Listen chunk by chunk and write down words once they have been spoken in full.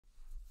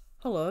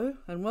Hello,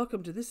 and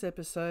welcome to this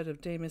episode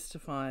of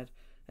Demystified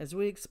as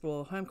we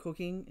explore home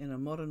cooking in a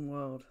modern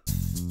world.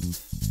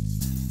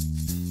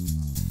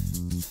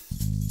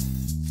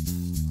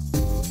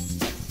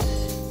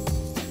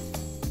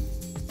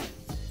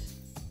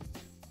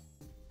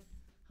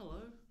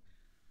 Hello,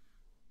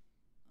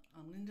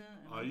 I'm Linda.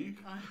 And Are you?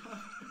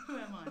 Who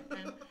am I?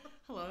 And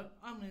hello,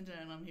 I'm Linda,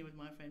 and I'm here with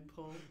my friend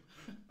Paul.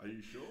 Are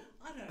you sure?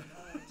 I don't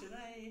know.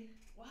 Today,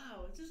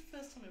 wow, it's just the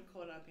first time we've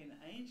caught up in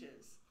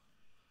ages.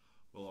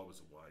 Well, I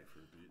was away for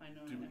a bit. I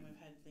know, Did we- and we've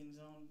had things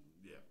on.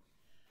 Yeah.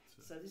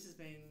 So this has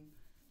been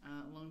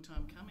a long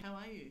time coming. How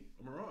are you?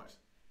 I'm alright.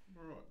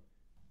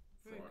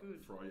 Very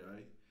good.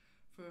 Friday.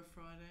 For a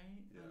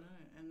Friday, Yeah. I know,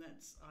 and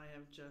I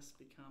have just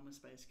become a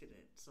space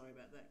cadet. Sorry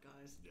about that,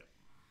 guys. Yeah.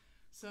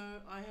 So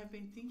I have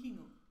been thinking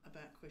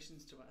about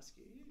questions to ask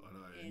you. I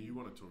know, and you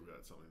want to talk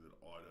about something that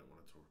I don't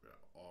want to talk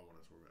about. I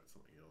want to talk about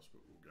something else,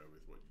 but we'll go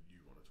with what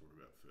you want to talk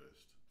about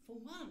first. For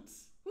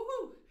once.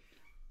 Woohoo!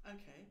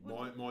 Okay.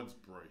 Mine's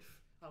brief.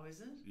 Oh,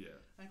 is it?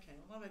 Yeah. Okay,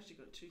 well, I've actually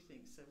got two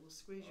things, so we'll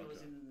squeeze yours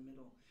Okay. in the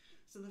middle.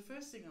 So the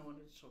first thing I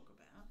wanted to talk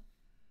about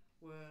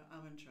were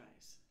oven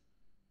trays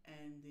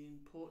and the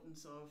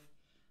importance of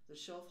the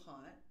shelf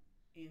height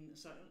in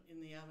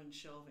the oven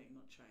shelving,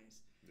 not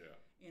trays, Yeah.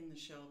 in the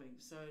shelving.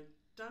 So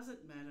does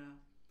it matter?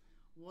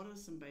 What are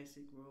some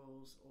basic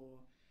rules?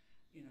 Or,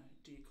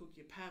 do you cook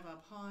your pav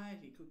up high?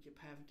 Do you cook your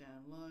pav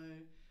down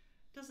low?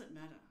 Does it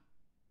matter?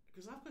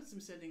 Because I've got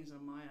some settings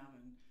on my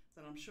oven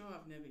that I'm sure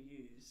I've never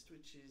used,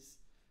 which is,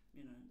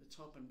 the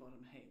top and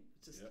bottom heat.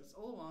 It's just Yep. It's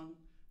all on,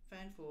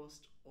 fan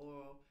forced,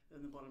 or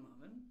in the bottom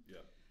oven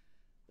Yeah.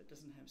 that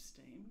doesn't have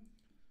steam.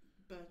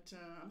 But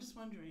I'm just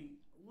wondering,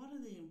 what are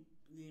the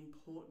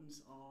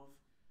importance of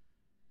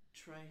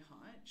tray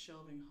height,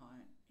 shelving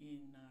height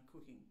in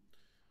cooking?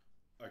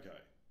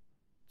 Okay.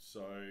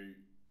 So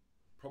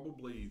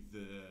probably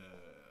the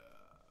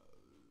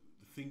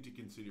thing to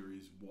consider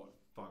is what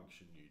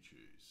function you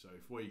choose. So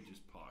if we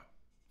just park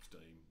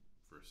steam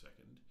for a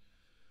second,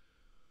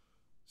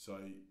 so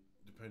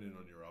depending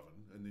on your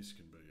oven, and this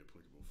can be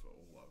applicable for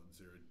all ovens,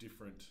 there are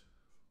different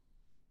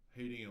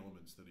heating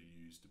elements that are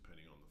used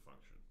depending on the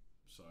function.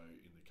 So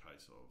in the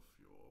case of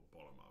your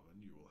bottom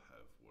oven, you will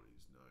have what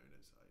is known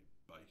as a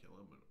bake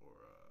element or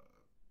a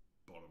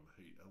bottom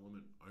heat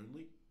element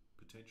only,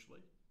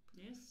 potentially.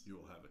 Yes. You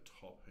will have a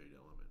top heat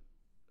element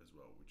as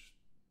well, which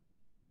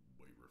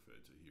we refer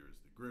to here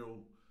as the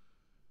grill.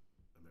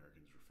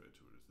 Americans refer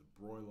to it as the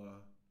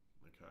broiler.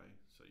 Okay,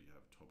 so you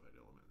have top heat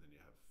element, and then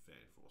you have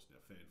fan forced. Now,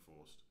 fan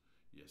forced,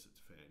 yes, it's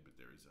fan, but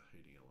there is a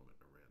heating element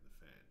around the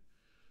fan.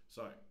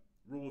 So,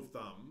 rule of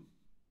thumb,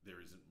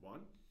 there isn't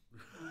one.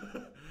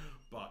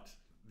 But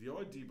the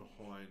idea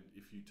behind,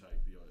 if you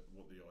take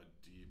what the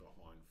idea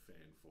behind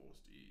fan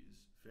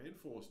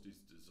forced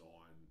is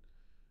designed.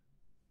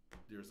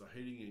 There is a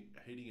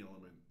heating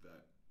element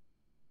that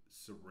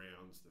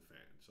surrounds the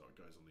fan, so it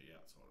goes on the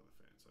outside of the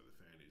fan. So the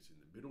fan is in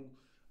the middle,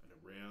 and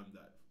around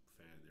that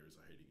fan there is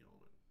a heating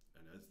element.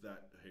 And as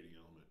that heating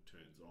element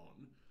turns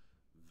on,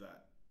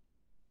 that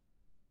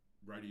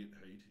radiant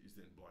heat is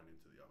then blown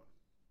into the oven,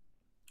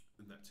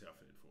 and that's how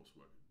fan forced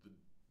works.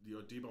 The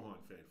idea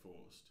behind fan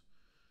forced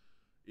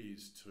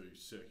is to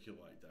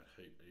circulate that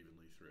heat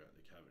evenly throughout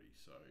the cavity.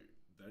 So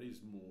that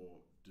is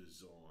more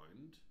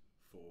designed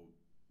for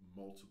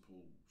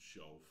multiple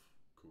shelf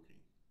cooking.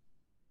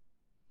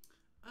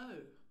 Oh.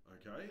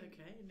 Okay.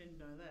 Okay, I didn't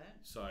know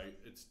that. So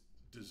it's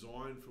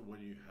designed for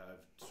when you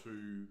have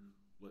two,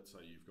 let's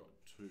say you've got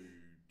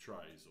two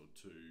trays or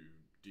two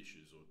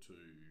dishes or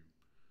two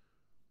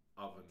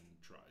oven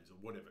trays or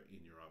whatever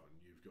in your oven.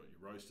 You've got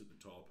your roast at the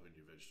top and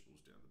your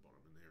vegetables down the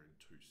bottom, and they're in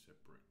two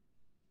separate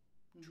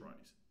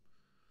trays.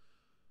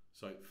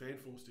 So fan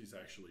forced is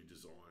actually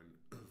designed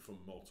for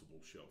multiple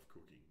shelf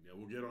cooking. Now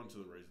we'll get on to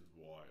the reasons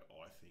why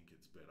I think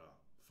it's better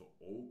for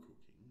all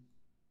cooking,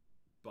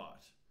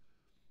 but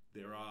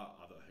there are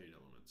other heat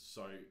elements.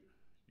 So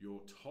your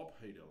top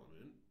heat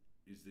element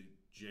is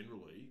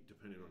generally,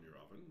 depending on your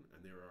oven, and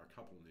there are a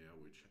couple now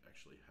which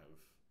actually have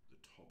the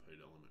top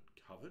heat element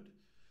covered,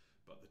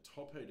 but the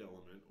top heat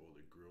element or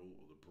the grill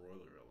or the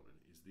broiler element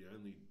is the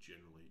only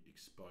generally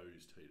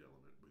exposed heat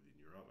element within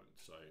your oven.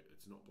 So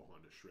it's not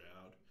behind a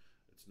shroud,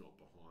 it's not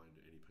behind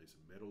any piece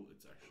of metal,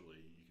 it's actually,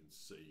 you can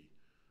see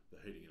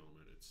the heating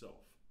element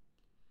itself.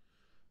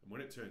 And when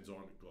it turns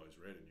on, it glows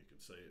red and you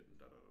can see it, and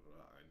da da da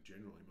da. And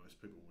generally, most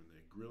people, when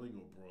they're grilling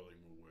or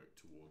broiling, will work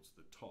towards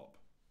the top.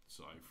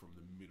 So from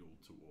the middle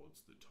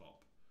towards the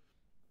top.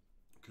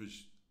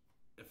 Because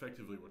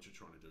effectively what you're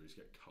trying to do is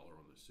get colour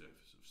on the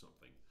surface of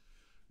something,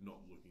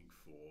 not looking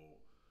for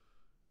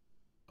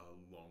a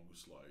long,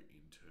 slow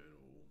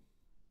internal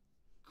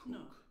cook.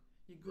 No.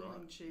 You're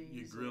grilling cheese.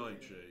 You're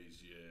grilling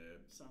cheese, yeah.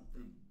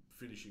 Something.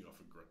 Finishing off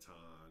a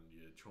gratin,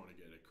 you're trying to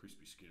get a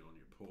crispy skin on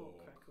your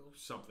pork crackle.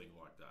 something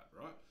like that,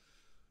 right?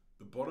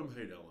 The bottom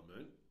heat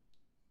element,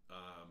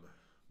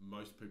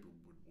 most people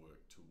would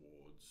work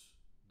towards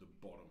the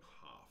bottom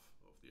half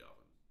of the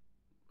oven,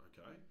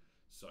 okay?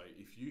 So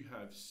if you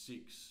have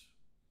 6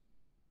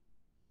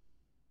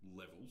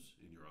 levels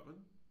in your oven,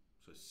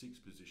 So 6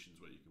 positions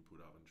where you can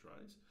put oven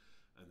trays,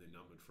 and they're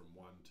numbered from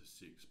 1 to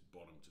 6,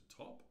 bottom to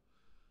top.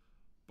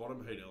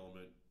 Bottom heat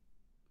element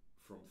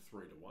from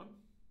 3 to 1,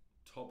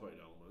 top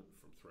heat element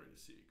from 3 to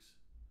 6.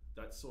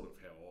 That's sort of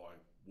how I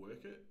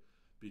work it,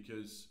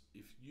 because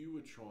if you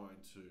were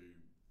trying to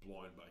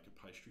blind bake a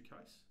pastry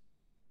case,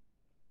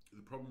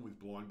 the problem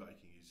with blind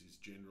baking is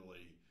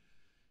generally,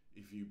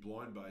 if you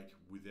blind bake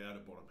without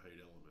a bottom heat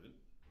element,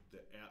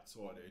 the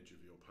outside edge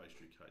of your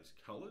pastry case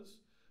colours,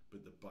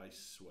 but the base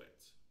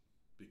sweats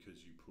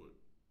because you put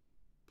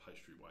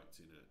pastry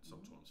weights in it,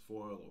 sometimes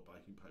foil or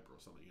baking paper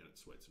or something, and it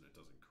sweats and it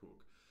doesn't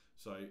cook.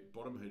 So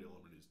bottom heat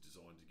element is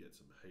designed to get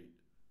some heat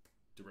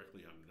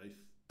directly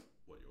underneath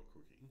what you're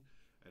cooking,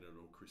 and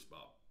it'll crisp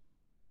up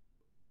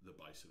the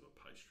base of a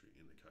pastry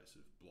in the case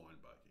of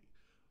blind baking.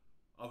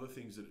 Other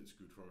things that it's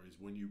good for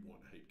is when you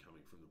want heat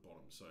coming from the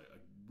bottom. So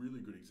a really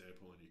good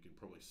example, and you can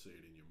probably see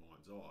it in your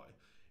mind's eye,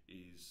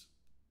 is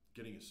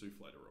getting a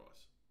souffle to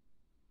rise.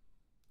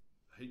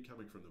 Heat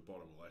coming from the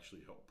bottom will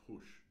actually help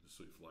push the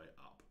souffle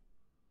up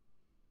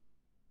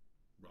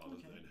rather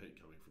than heat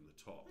coming from the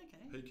top.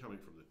 Heat coming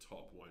from the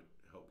top won't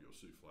help your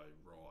souffle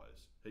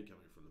rise. Heat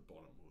coming from the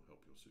bottom will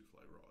help your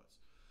souffle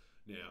rise.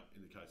 Now,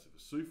 in the case of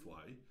a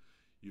souffle,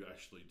 you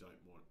actually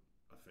don't want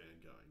a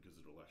fan going because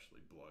it'll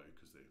actually blow,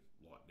 because they're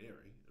light and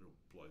airy, it'll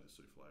blow the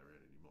souffle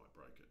around and you might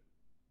break it.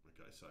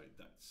 Okay, so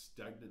that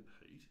stagnant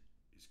heat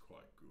is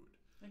quite good.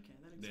 Okay,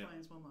 that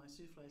explains why my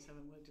souffles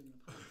haven't worked in the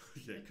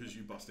past. Yeah, because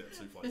you bust out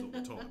souffles all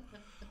the time.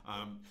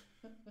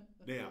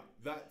 Now,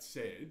 that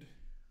said,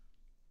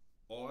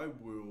 I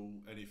will,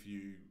 and if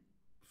you,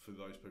 for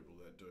those people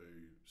that do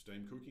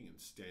steam cooking and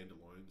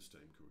standalone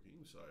steam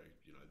cooking, so,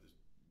 you know, the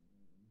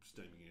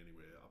steaming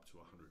anywhere up to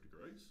 100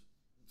 degrees,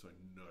 so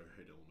no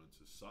heat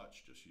elements as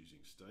such, just using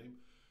steam,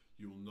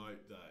 you'll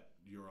note that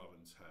your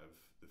ovens have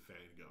the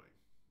fan going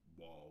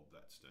while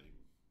that steam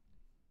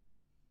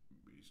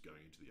is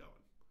going into the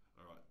oven.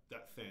 All right,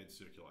 that fan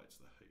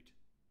circulates the heat.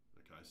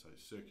 Okay, so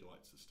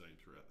circulates the steam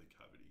throughout the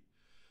cavity.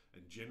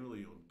 And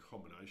generally on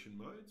combination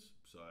modes,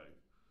 so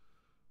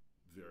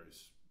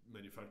various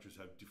manufacturers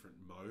have different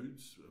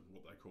modes of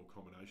what they call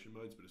combination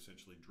modes, but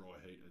essentially dry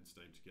heat and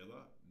steam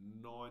together.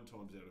 9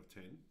 times out of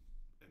 10,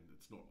 and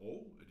it's not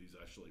all, it is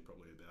actually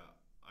probably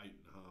about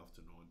 8.5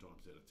 to 9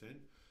 times out of 10,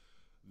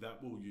 that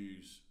will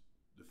use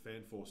the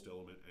fan forced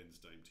element and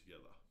steam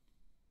together.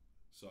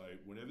 So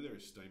whenever there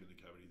is steam in the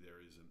cavity, there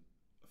isn't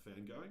a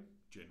fan going,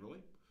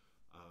 generally,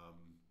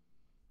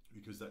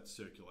 because that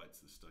circulates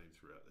the steam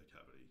throughout the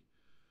cavity.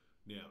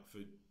 Now,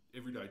 for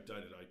everyday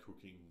day-to-day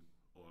cooking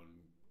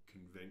on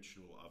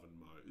conventional oven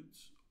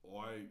modes,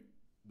 I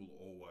will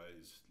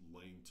always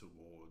lean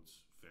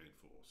towards fan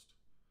forced,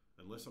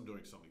 unless I'm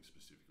doing something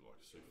specific like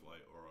a souffle,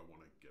 or I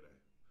want to get a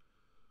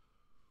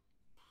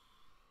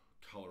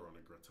colour on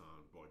a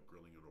gratin by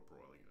grilling it or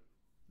broiling it.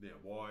 Now,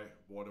 why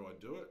do I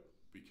do it?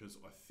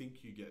 Because I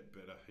think you get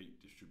better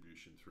heat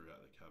distribution throughout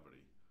the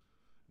cavity.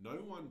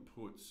 No one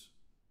puts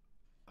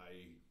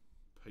a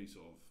piece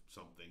of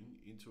something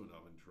into an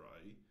oven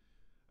tray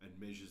and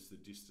measures the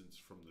distance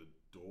from the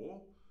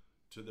door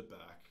to the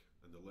back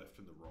and the left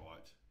and the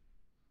right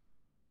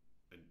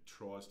and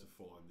tries to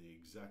find the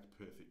exact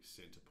perfect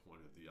center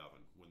point of the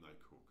oven when they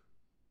cook,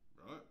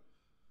 right?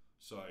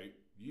 So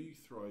you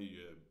throw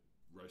your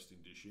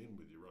roasting dish in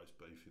with your roast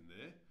beef in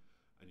there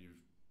and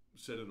you've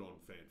set it on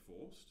fan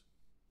forced.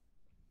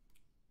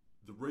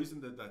 The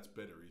reason that that's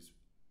better is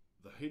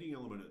the heating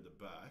element at the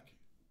back,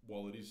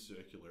 while it is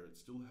circular, it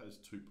still has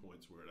 2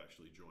 points where it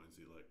actually joins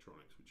the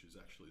electronics, which is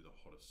actually the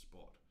hottest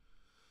spot.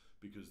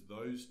 Because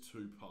those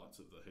 2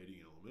 parts of the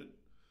heating element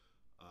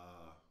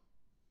are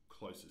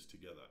closest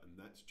together, and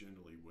that's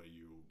generally where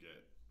you will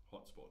get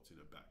hot spots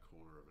in a back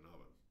corner of an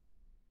oven.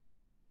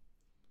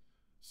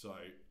 So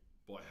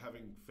by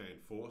having fan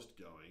forced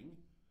going,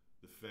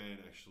 the fan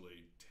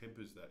actually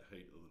tempers that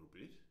heat a little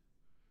bit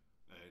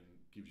and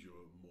gives you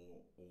a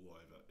more all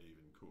over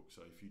even cook.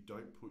 So if you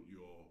don't put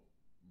your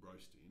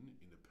roast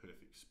in the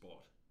perfect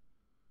spot,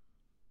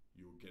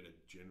 you'll get a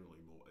generally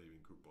more even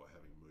cook by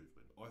having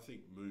movement. I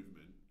think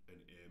movement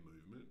and air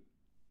movement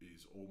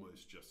is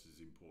almost just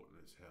as important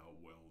as how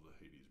well the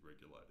heat is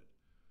regulated.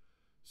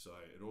 So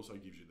it also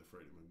gives you the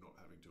freedom of not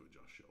having to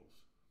adjust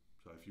shelves.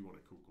 So if you want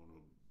to cook on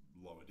a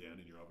lower down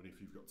in your oven, if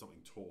you've got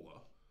something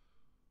taller,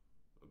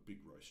 a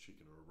big roast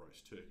chicken or a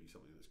roast turkey,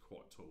 something that's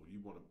quite tall,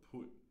 you want to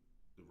put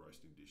the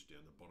roasting dish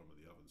down the bottom of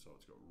the oven so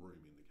it's got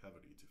room in the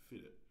cavity to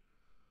fit it.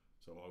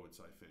 So I would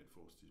say fan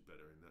forced is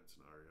better in that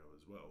scenario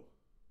as well,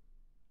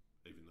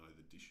 even though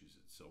the dish is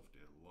itself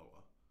down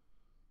lower.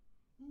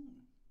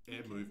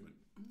 Air movement.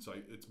 So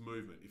it's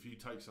movement. If you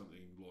take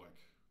something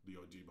like the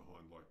idea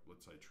behind, like,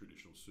 let's say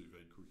traditional sous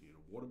vide cooking in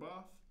a water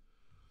bath,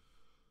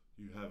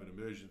 you have an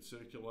immersion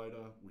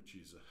circulator, which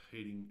is a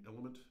heating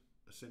element,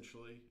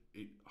 essentially.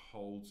 It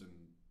holds and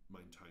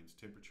maintains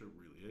temperature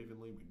really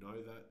evenly, we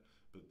know that,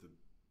 but the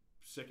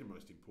second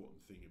most important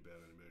thing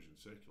about an immersion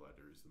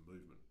circulator is the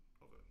movement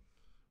of it.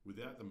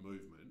 Without the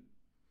movement,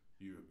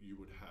 you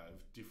would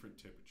have different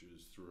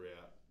temperatures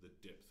throughout the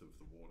depth of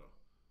the water.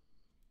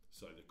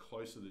 So the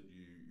closer that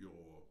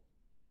your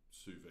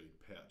sous vide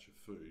pouch of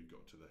food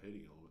got to the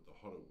heating element, the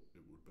hotter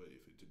it would be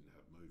if it didn't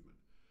have movement.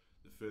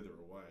 The further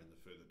away and the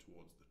further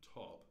towards the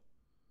top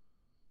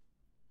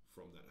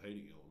from that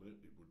heating element,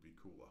 it would be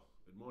cooler.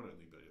 It might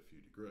only be a few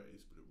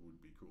degrees, but it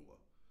would be cooler.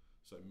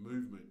 So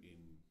movement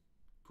in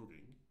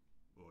cooking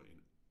or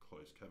in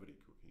closed cavity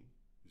cooking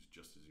is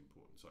just as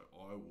important. So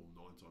I will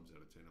 9 times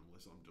out of 10,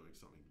 unless I'm doing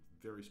something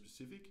very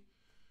specific,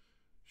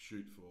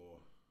 shoot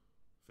for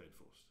fan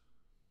forced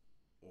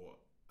or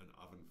an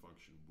oven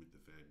function with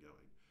the fan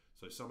going.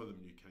 So some of them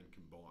you can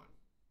combine.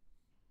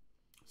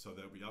 So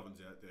there'll be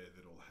ovens out there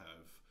that'll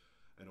have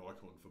an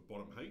icon for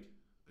bottom heat,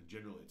 and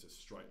generally it's a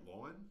straight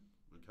line,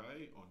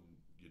 okay, on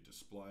your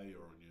display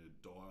or on your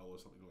dial or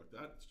something like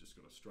that. It's just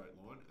got a straight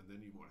line, and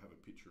then you might have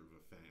a picture of a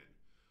fan.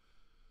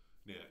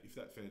 Now, if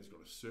that fan's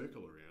got a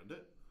circle around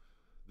it,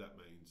 that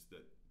means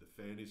that the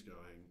fan is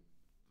going,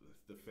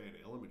 the fan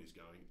element is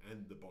going,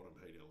 and the bottom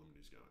heat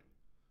element is going.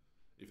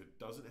 If it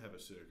doesn't have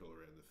a circle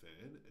around the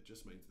fan, it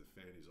just means the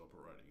fan is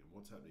operating. And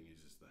what's happening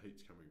is the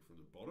heat's coming from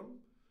the bottom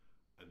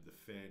and the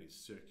fan is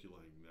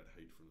circulating that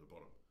heat from the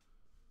bottom.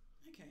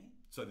 Okay.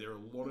 So there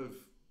are a lot of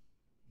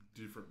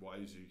different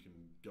ways you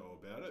can go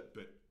about it,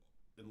 but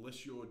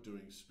unless you're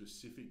doing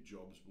specific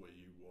jobs where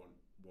you want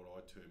what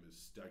I term as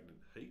stagnant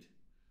heat,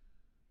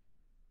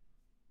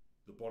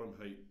 the bottom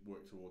heat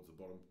work towards the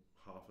bottom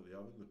half of the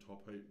oven, the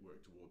top heat work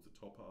towards the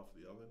top half of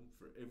the oven.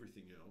 For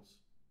everything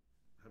else,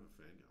 have a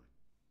fan going.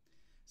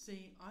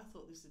 See, I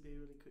thought this would be a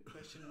really quick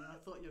question, and I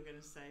thought you were going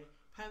to say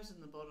pavs in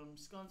the bottom,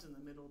 scones in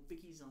the middle,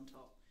 bickies on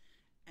top.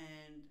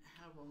 And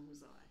how wrong was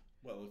I?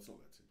 Well, it's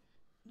not that simple.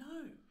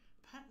 No.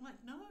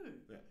 No.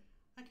 Yeah.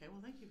 Okay, well,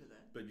 thank you for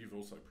that. But you've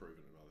also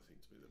proven another thing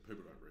to me, that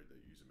people don't read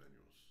their user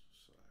manuals.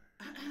 So,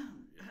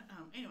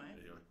 Anyway,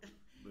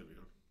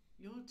 moving on.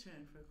 Your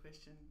turn for a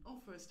question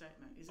or for a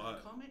statement. Is it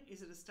a comment?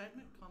 Is it a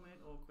statement, comment,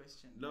 or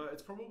question? No,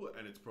 it's probably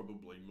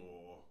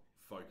more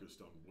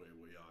focused on where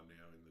we are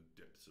now in the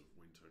depths of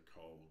winter,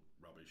 cold,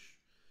 rubbish.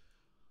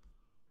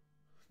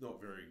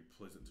 Not very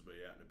pleasant to be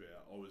out and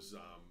about.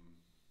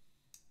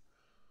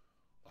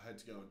 I had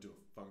to go and do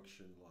a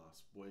function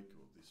last week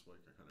or this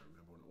week, I can't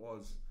remember when it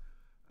was,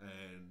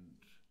 and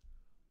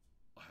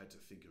I had to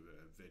think of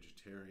a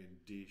vegetarian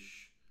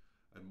dish,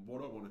 and what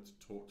I wanted to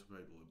talk to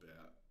people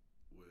about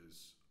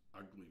was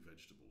ugly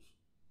vegetables.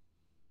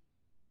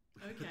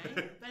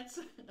 Okay, that's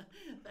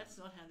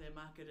not how they're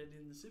marketed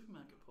in the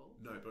supermarket, Paul.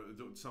 No,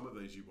 but some of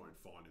these you won't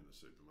find in the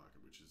supermarket,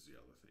 which is the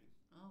other thing.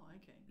 Oh,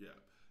 okay. Yeah.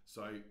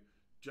 So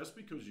just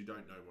because you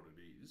don't know what it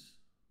is.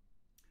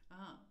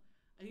 Are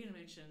you going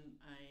to mention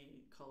a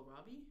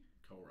kohlrabi?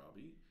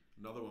 Kohlrabi.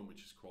 Another one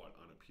which is quite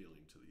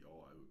unappealing to the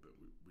eye, but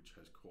which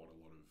has quite a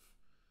lot of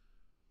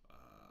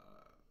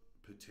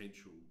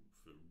potential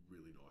for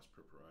really nice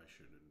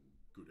preparation and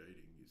good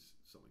eating is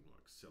something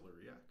like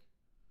celeriac.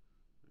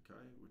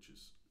 Okay, which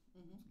is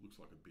looks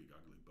like a big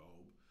ugly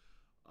bulb.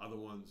 Other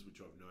ones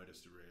which I've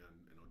noticed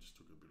around, and I just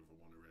took a bit of a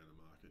wander around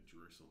the market,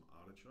 Jerusalem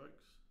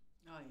artichokes.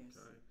 Oh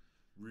yes. Okay,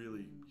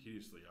 really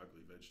hideously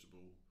ugly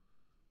vegetable,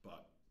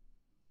 but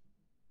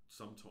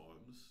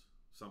sometimes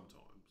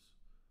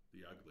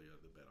the uglier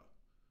the better,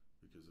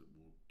 because it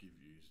will give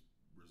you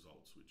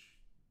results which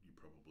you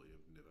probably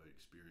have never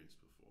experienced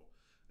before.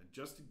 And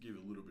just to give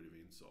a little bit of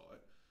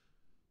insight,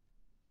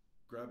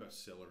 grab a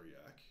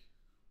celeriac,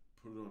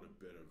 put it on a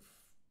bed of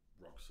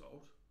rock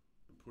salt,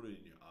 and put it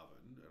in your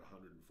oven at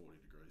 140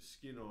 degrees.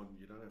 Skin on,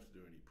 you don't have to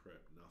do any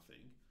prep,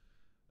 nothing.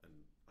 And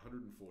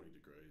 140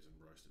 degrees, and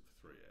roast it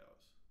for 3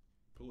 hours.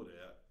 Pull it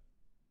out,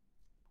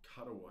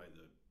 cut away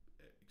the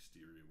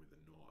exterior with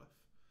a knife,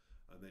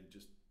 and then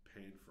just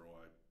pan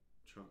fry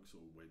chunks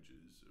or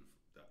wedges of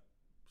that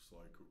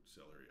slow cooked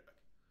celeriac.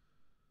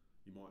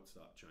 You might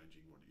start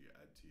changing what you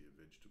add to your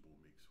vegetable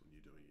mix when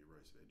you're doing your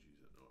roast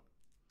veggies at night.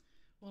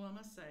 Well, I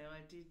must say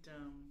I did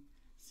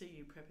see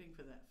you prepping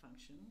for that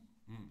function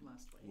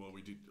last week. Well,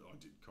 I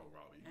did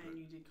kohlrabi. And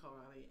you did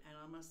kohlrabi, and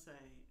I must say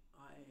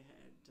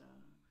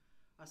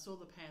I saw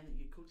the pan that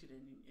you cooked it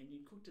in, and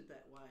you cooked it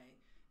that way,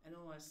 and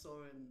all I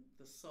saw in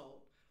the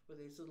salt were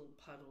these little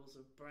puddles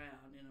of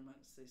brown in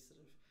amongst this sort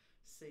of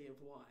sea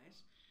of white,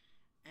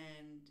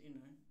 and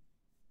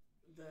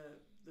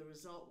the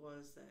result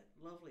was that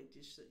lovely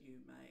dish that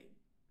you made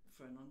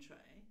for an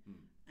entree,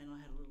 and I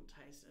had a little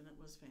taste, and it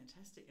was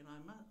fantastic, and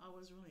I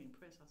was really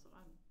impressed. I thought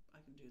I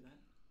can do that.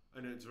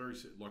 And it's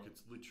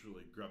it's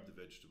literally grab the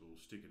vegetable,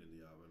 stick it in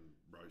the oven,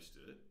 roast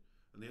it,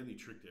 and the only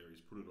trick there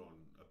is put it on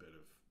a bed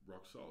of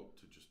rock salt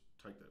to just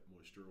take that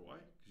moisture away,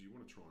 because you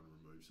want to try and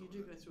remove some of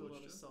that moisture. You do go through a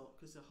lot of salt,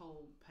 because the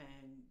whole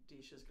pan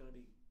dish has got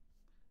to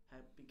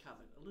be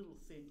covered a little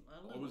thin.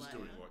 I was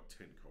doing like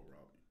 10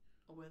 kohlrabi.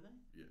 Oh, were they?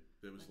 Yeah,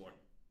 there was like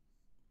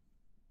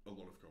a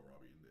lot of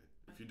kohlrabi in there.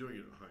 If you're doing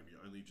it at home, you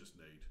only just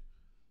need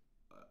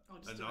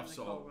enough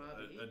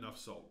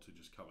salt to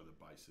just cover the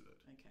base of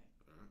it. Okay.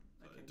 All right?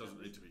 Okay. It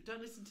doesn't need to be.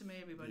 Don't listen to me,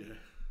 everybody.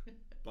 Yeah.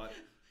 But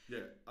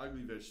yeah,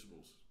 ugly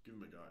vegetables, give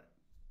them a go.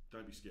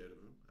 Don't be scared of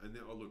them. And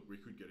then, we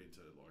could get into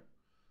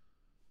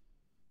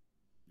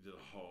there's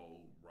a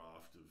whole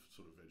raft of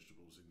sort of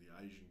vegetables in the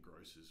Asian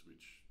grocers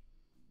which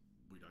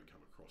we don't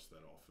come across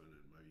that often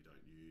and maybe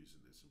don't use,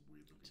 and there's some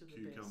weird looking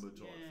cucumber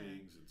type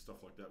things and stuff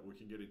like that. We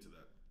can get into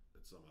that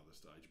at some other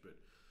stage, but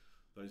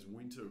those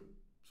winter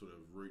sort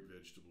of root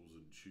vegetables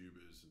and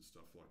tubers and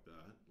stuff like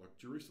that, like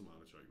Jerusalem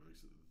artichoke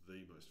makes it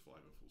the most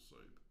flavourful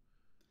soup,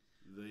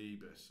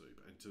 the best soup,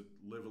 and to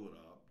level it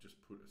up,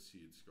 just put a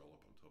seared scallop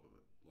on top of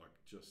it, like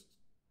just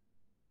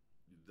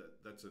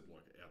that's a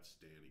like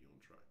outstanding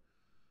entree,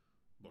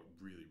 like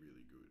really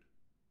really good.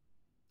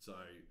 So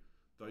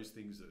those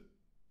things that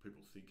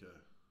people think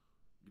are,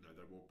 you know,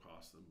 they walk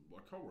past them,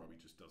 like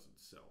kohlrabi just doesn't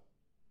sell,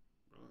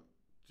 right?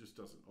 Just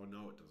doesn't. I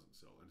know it doesn't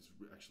sell, and it's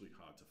actually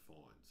hard to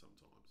find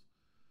sometimes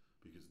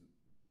because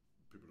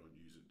people don't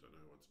use it, don't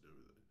know what to do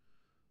with it.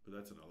 But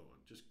that's another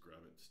one. Just grab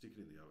it, stick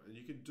it in the oven, and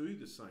you can do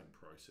the same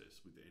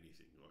process with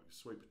anything, like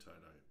sweet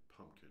potato,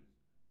 pumpkin,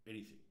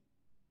 anything.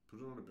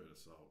 Put it on a bed of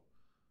salt,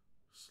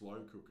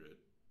 slow cook it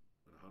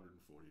at 140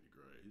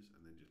 degrees,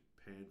 and then just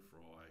pan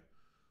fry.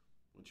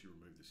 Once you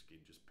remove the skin,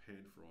 just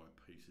pan fry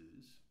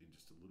pieces in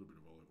just a little bit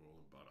of olive oil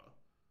and butter.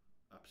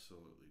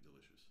 Absolutely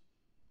delicious.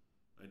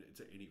 And it's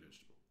any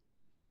vegetable.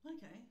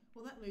 Okay,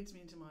 well that leads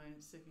me into my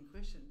second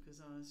question, because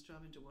I was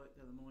driving to work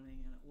the other morning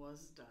and it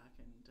was dark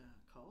and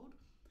cold.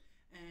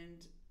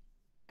 And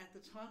at the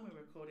time we're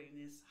recording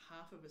this,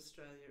 half of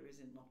Australia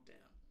is in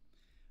lockdown.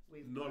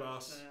 Not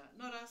us.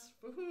 Not us.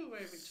 Woohoo,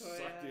 we're in Victoria.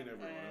 Sucked in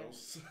everyone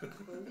else.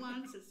 For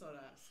once, it's not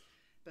us.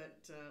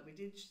 But we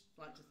did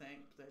like to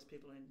thank those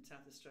people in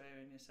South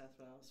Australia and New South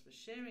Wales for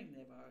sharing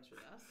their virus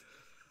with us.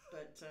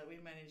 But we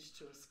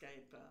managed to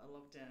escape a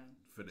lockdown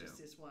for now.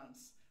 Just this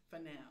once, for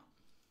now.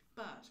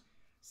 But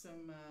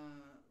some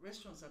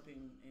restaurants up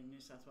in New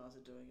South Wales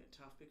are doing it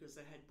tough because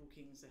they had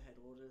bookings, they had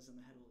orders, and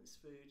they had all this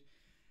food.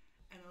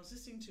 And I was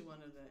listening to one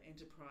of the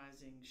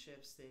enterprising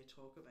chefs there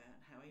talk about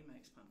how he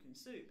makes pumpkin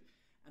soup.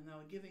 And they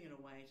were giving it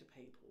away to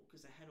people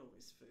because they had all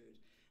this food.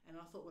 And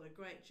I thought, what a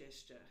great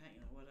gesture,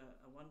 you know, what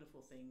a wonderful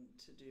thing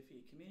to do for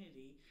your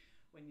community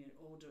when you're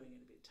all doing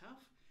it a bit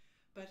tough.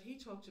 But he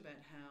talked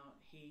about how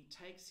he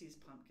takes his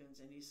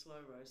pumpkins and he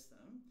slow roasts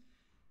them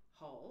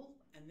whole,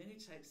 and then he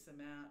takes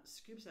them out,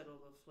 scoops out all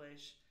the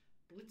flesh,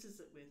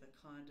 blitzes it with a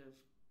kind of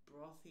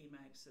broth he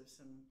makes of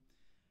some,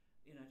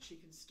 you know,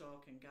 chicken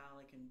stock and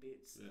garlic and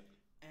bits,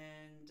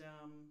 and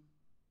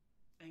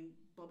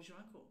Bob's your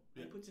uncle.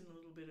 Yeah. He puts in a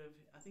little bit of,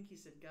 I think he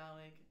said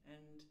garlic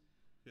and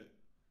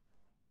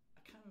I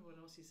can't remember what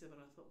else he said, but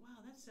I thought, wow,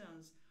 that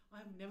sounds,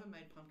 I've never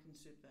made pumpkin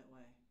soup that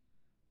way.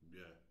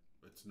 Yeah,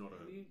 it's not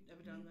Have you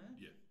ever done that?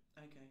 Yeah.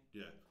 Okay.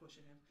 Yeah. Of course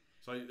you have.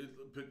 So,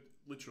 but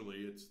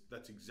literally,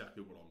 that's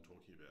exactly what I'm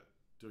talking about.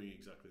 Doing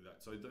exactly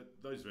that. So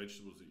those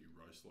vegetables that you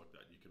roast like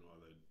that, you can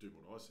either do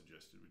what I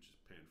suggested, which is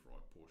pan fry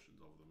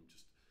portions of them,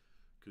 just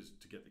because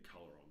to get the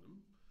colour on them.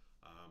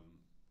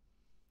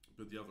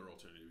 But the other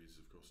alternative is,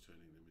 of course,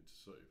 turning them into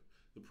soup.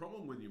 The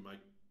problem when you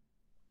make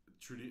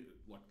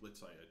like let's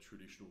say a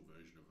traditional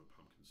version of a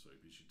pumpkin soup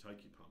is you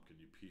take your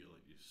pumpkin, you peel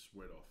it, you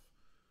sweat off,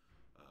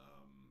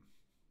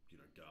 you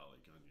know,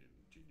 garlic, onion,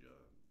 ginger,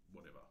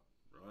 whatever,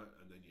 right?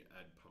 And then you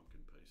add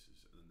pumpkin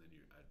pieces, and then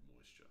you add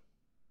moisture,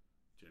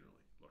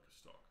 generally, like a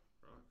stock,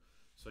 right?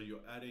 So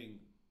you're adding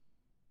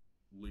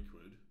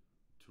liquid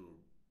to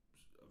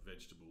a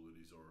vegetable that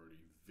is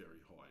already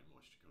very high in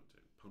moisture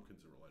content.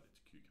 Pumpkins are related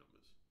to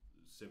cucumbers.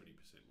 70%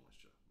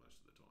 moisture most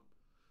of the time.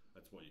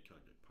 That's why you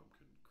can't get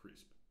pumpkin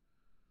crisp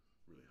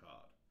really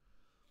hard.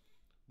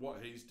 What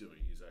he's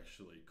doing is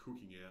actually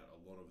cooking out a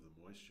lot of the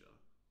moisture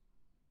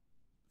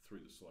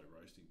through the slow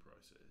roasting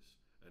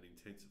process and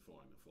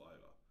intensifying the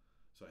flavour.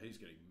 So he's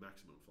getting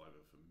maximum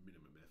flavour for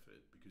minimum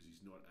effort because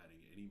he's not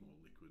adding any more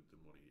liquid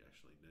than what he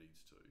actually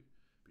needs to,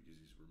 because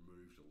he's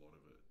removed a lot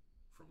of it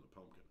from the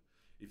pumpkin.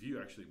 If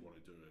you actually want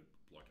to do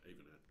like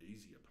even an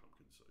easier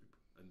pumpkin soup,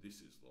 and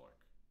this is like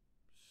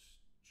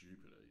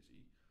stupid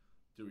easy,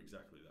 do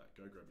exactly that.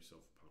 Go grab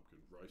yourself a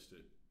pumpkin, roast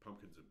it.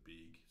 Pumpkins are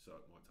big, so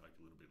it might take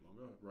a little bit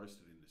longer.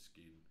 Roast it in the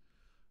skin,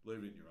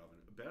 leave it in your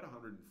oven. About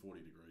 140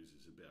 degrees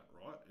is about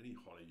right. Any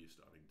hotter, you're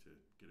starting to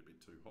get a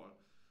bit too hot.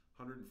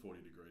 140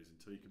 degrees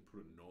until you can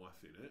put a knife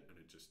in it and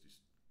it just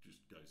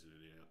goes in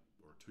and out,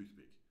 or a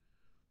toothpick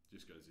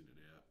just goes in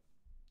and out.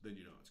 Then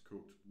you know it's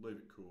cooked. Leave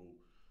it cool.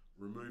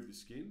 Remove the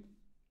skin.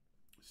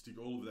 Stick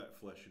all of that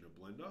flesh in a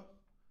blender.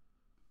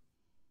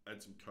 Add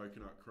some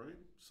coconut cream,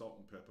 salt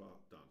and pepper,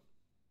 done.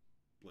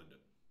 Blend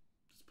it.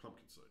 It's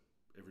pumpkin soup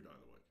every day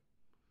of the week.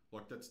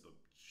 Like that's the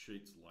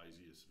sheet's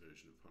laziest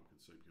version of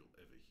pumpkin soup you'll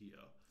ever hear.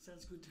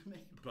 Sounds good to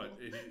me. But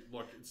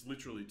it's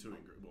literally three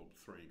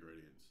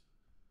ingredients: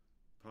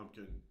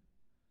 pumpkin,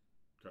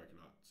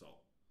 coconut,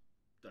 salt.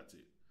 That's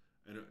it,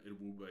 and it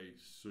will be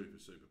super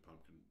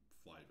pumpkin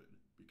flavoured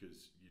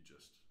because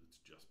it's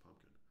just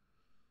pumpkin.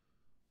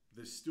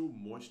 There's still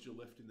moisture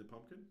left in the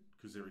pumpkin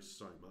because there is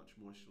so much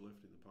moisture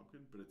left in the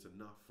pumpkin, but it's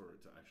enough for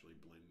it to actually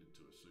blend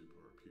into a soup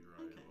or a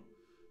puree or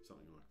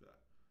something like that.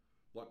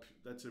 Like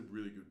that's a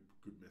really good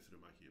method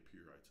of making a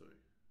puree too.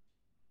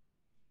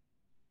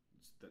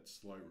 that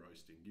slow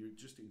roasting. You're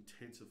just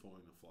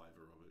intensifying the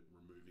flavour of it,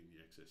 removing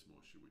the excess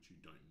moisture, which you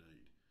don't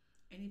need.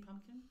 Any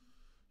pumpkin?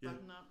 Yeah.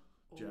 Butternut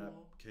or Jab,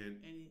 can,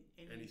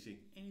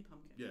 anything. Any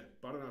pumpkin? Yeah,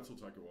 butternuts will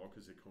take a while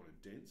because they're kind of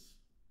dense.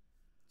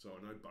 So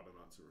I know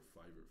butternuts are a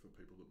favourite for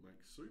people that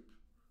make soup.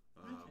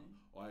 Okay.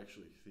 I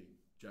actually think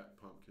Jack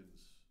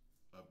pumpkins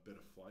are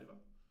better flavour,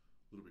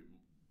 a little bit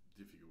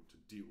difficult to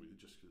deal with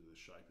just because of the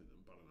shape of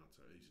them. Butternuts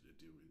are easy to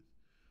deal with.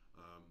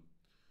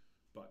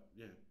 But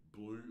yeah,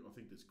 blue, I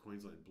think there's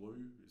Queensland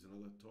blue is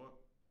another type.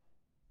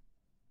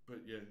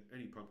 But yeah,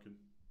 any pumpkin.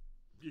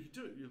 You can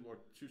do it, you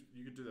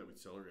can do that with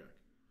celeriac.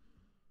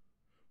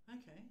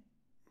 Okay.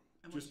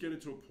 And Just get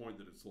it to a point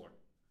that it's like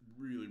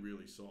really,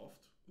 really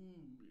soft.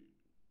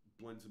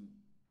 Blend some,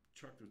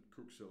 chuck the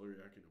cooked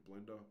celeriac in a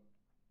blender.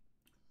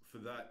 For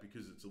that,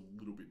 because it's a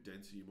little bit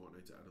denser, you might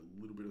need to add a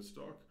little bit of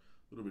stock,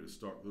 a little bit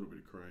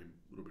of cream,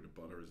 a little bit of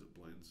butter as it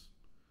blends.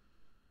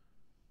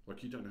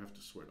 Like, you don't have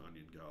to sweat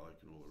onion,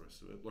 garlic, and all the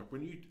rest of it. Like,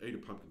 when you eat a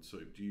pumpkin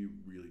soup, do you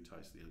really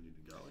taste the onion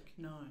and garlic?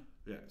 No.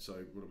 Yeah,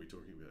 so what are we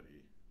talking about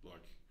here?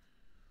 Like,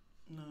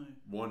 no.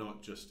 Why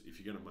not just, if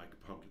you're going to make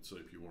a pumpkin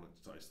soup, you want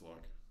it to taste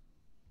like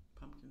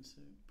pumpkin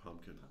soup.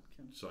 Pumpkin.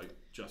 So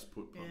just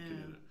put pumpkin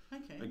in it.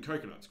 Okay. And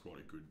coconut's quite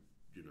a good,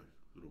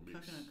 little mix.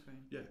 Coconut cream.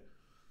 Yeah.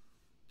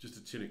 Just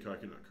a tin of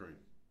coconut cream.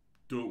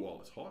 Do it while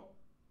it's hot.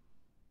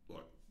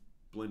 Like,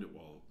 blend it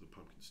while the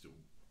pumpkin's still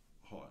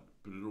hot.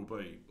 But it'll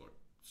be like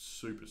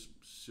super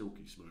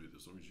silky smooth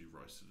as long as you've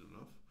roasted it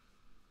enough.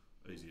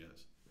 Easy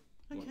as.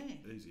 Okay.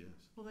 Like, easy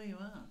as. Well, there you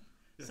are.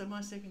 Yeah. So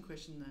my second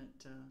question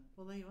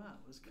there you are,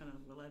 was kind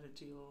of related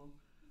to your...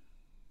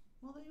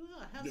 Well, there you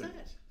are. How's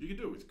that? You can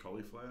do it with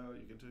cauliflower.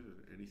 You can do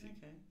anything.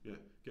 Okay. Yeah.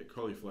 Get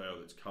cauliflower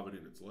that's covered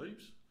in its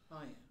leaves. Oh,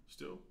 yeah.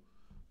 Still.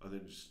 And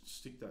then just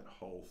stick that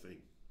whole thing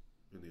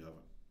in the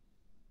oven.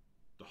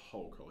 The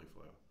whole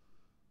cauliflower.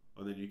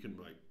 And then you can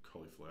make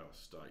cauliflower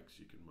steaks.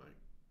 You can make,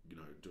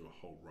 do a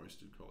whole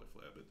roasted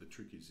cauliflower. But the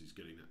trick is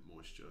getting that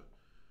moisture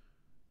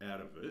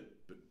out of it,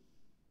 but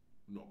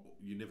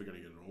you're never going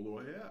to get it all the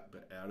way out,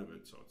 but out of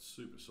it so it's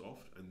super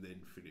soft, and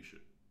then finish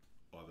it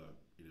either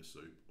in a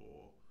soup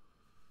or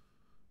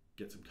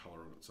get some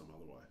colour on it some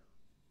other way.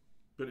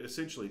 But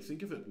essentially,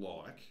 think of it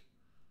like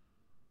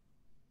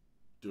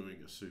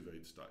doing a sous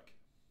vide steak.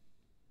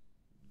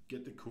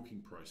 Get the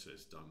cooking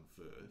process done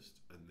first,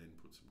 and then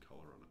put some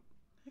colour on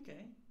it.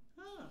 Okay.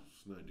 Ah.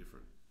 It's no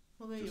different.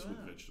 Well, there Just you with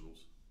are.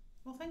 vegetables.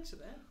 Well, thanks for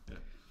that. Yeah.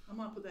 I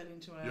might put that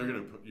into our... You're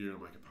gonna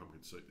make a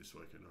pumpkin soup this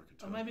weekend, I can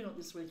tell. Oh, maybe not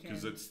this weekend.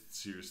 Because it's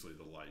seriously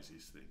the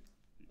laziest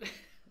thing.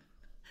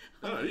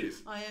 No, it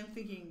is. I am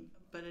thinking,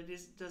 but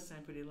does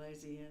sound pretty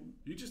lazy, and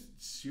You just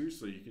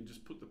seriously, you can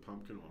just put the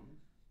pumpkin on.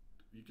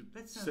 You can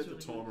That sounds set the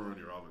really timer on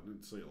your oven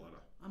and see you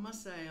later. I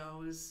must say I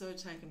was so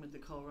taken with the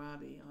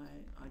kohlrabi.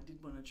 I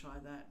did want to try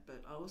that,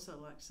 but I also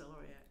like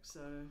celeriac,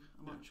 so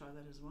I might try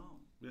that as well.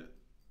 Yeah.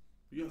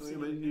 See how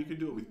we You go. can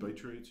do it with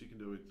beetroots. You can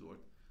do it like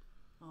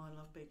Oh, I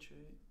love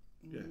beetroot.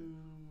 Yeah.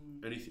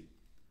 anything.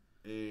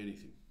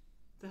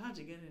 They're hard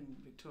to get in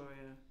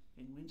Victoria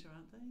in winter,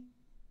 aren't they?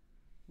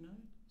 No?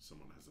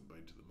 Someone hasn't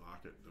been to the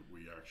market that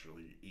we are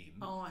actually in.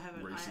 Oh, I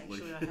haven't.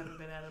 Recently. I haven't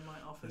been out of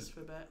my office for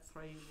about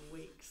 3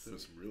 weeks.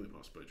 There's some really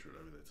nice beetroot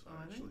over there today,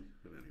 Oh, actually.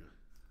 But anyway.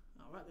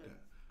 Oh, right there.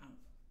 Yeah.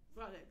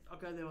 Right there. I'll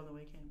go there on the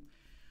weekend.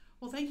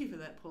 Well, thank you for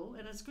that, Paul,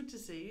 and it's good to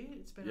see you.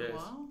 It's been Yes. a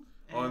while.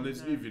 And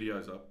there's new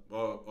videos up.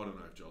 Oh, I don't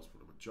know if Joel's put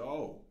them up.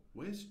 Joel,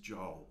 where's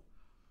Joel?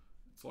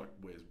 It's like,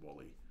 where's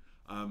Wally?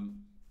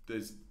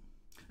 There's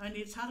Only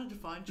it's harder to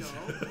find Joel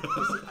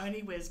because he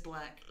only wears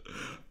black.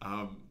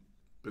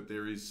 but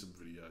there is some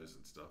videos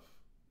and stuff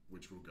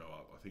which will go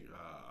up. I think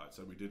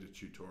so. We did a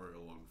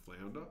tutorial on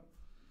flounder,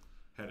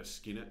 how to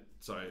skin it.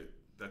 So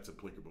that's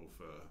applicable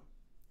for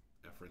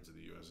our friends in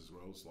the US as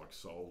well. It's like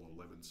sole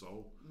or lemon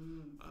sole.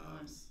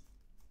 Nice.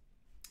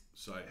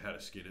 So how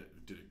to skin it.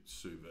 We did it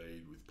sous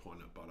vide with pine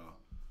nut butter.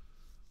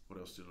 What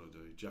else did I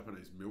do?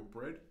 Japanese milk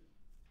bread,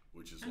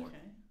 which is like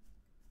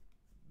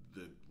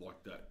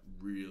that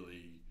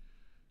really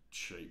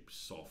cheap,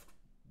 soft,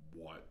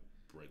 white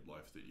bread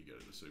loaf that you get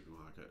at the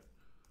supermarket.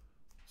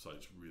 So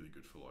it's really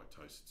good for like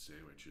toasted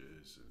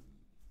sandwiches and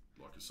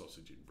like a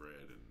sausage in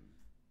bread and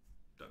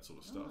that sort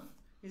of stuff.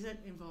 Does that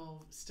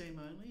involve steam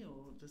only,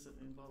 or does it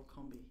involve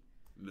combi?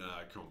 No,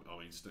 I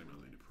mean steam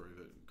only to prove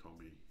it, and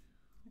combi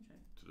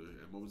to do.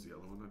 And what was the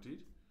other one I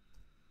did?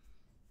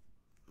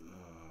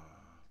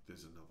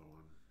 There's another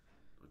one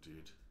I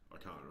did. I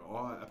can't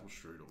remember. Apple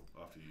strudel,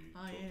 after you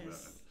talked about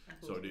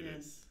it. So I did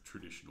a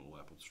traditional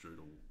apple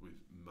strudel with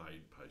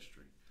made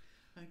pastry.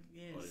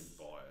 Yes. I didn't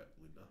buy it,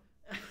 Linda.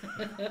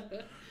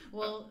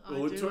 Well,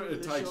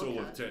 it takes all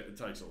of 10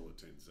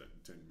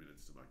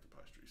 minutes to make the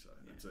pastry. So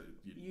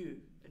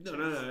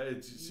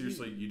it's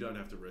seriously, you don't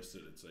have to rest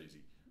it. It's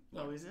easy.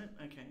 Is it?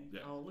 Okay.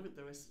 Yeah. I'll look at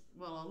the rest.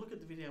 Well, I'll look at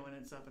the video when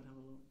it's up and have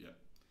a look. Yeah.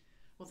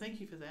 Well, thank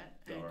you for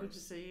that, and good to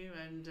see you.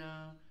 And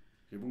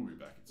we'll be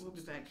back. We'll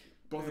be back.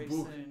 Buy the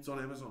book. Soon. It's on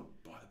Amazon.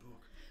 Buy the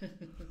book.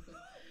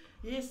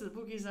 Yes, the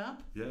book is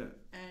up. Yeah.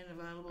 And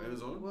available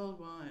Amazon?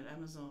 worldwide.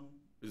 Amazon.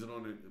 Is it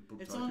on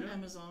Booktopia? It's on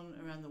Amazon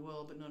around the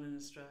world, but not in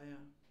Australia.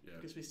 Yeah.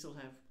 Because we still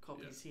have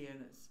copies here,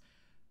 and it's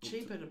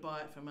cheaper to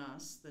buy it from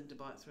us than to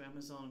buy it through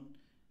Amazon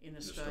in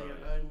Australia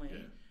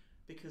only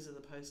because of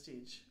the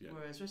postage. Yeah.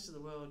 Whereas the rest of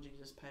the world, you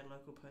just pay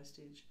local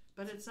postage.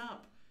 But it's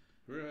up.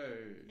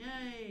 Hooray!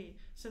 Yay!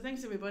 So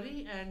thanks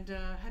everybody, and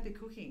happy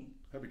cooking.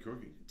 Happy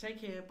cooking. Take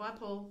care. Bye,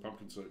 Paul.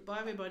 Pumpkin soup. Bye,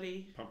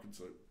 everybody. Pumpkin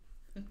soup.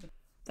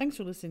 Thanks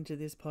for listening to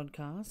this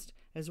podcast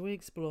as we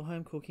explore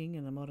home cooking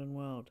in the modern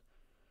world.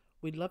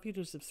 We'd love you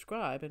to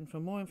subscribe, and for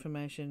more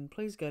information,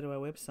 please go to our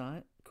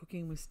website,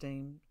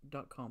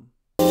 cookingwithsteam.com.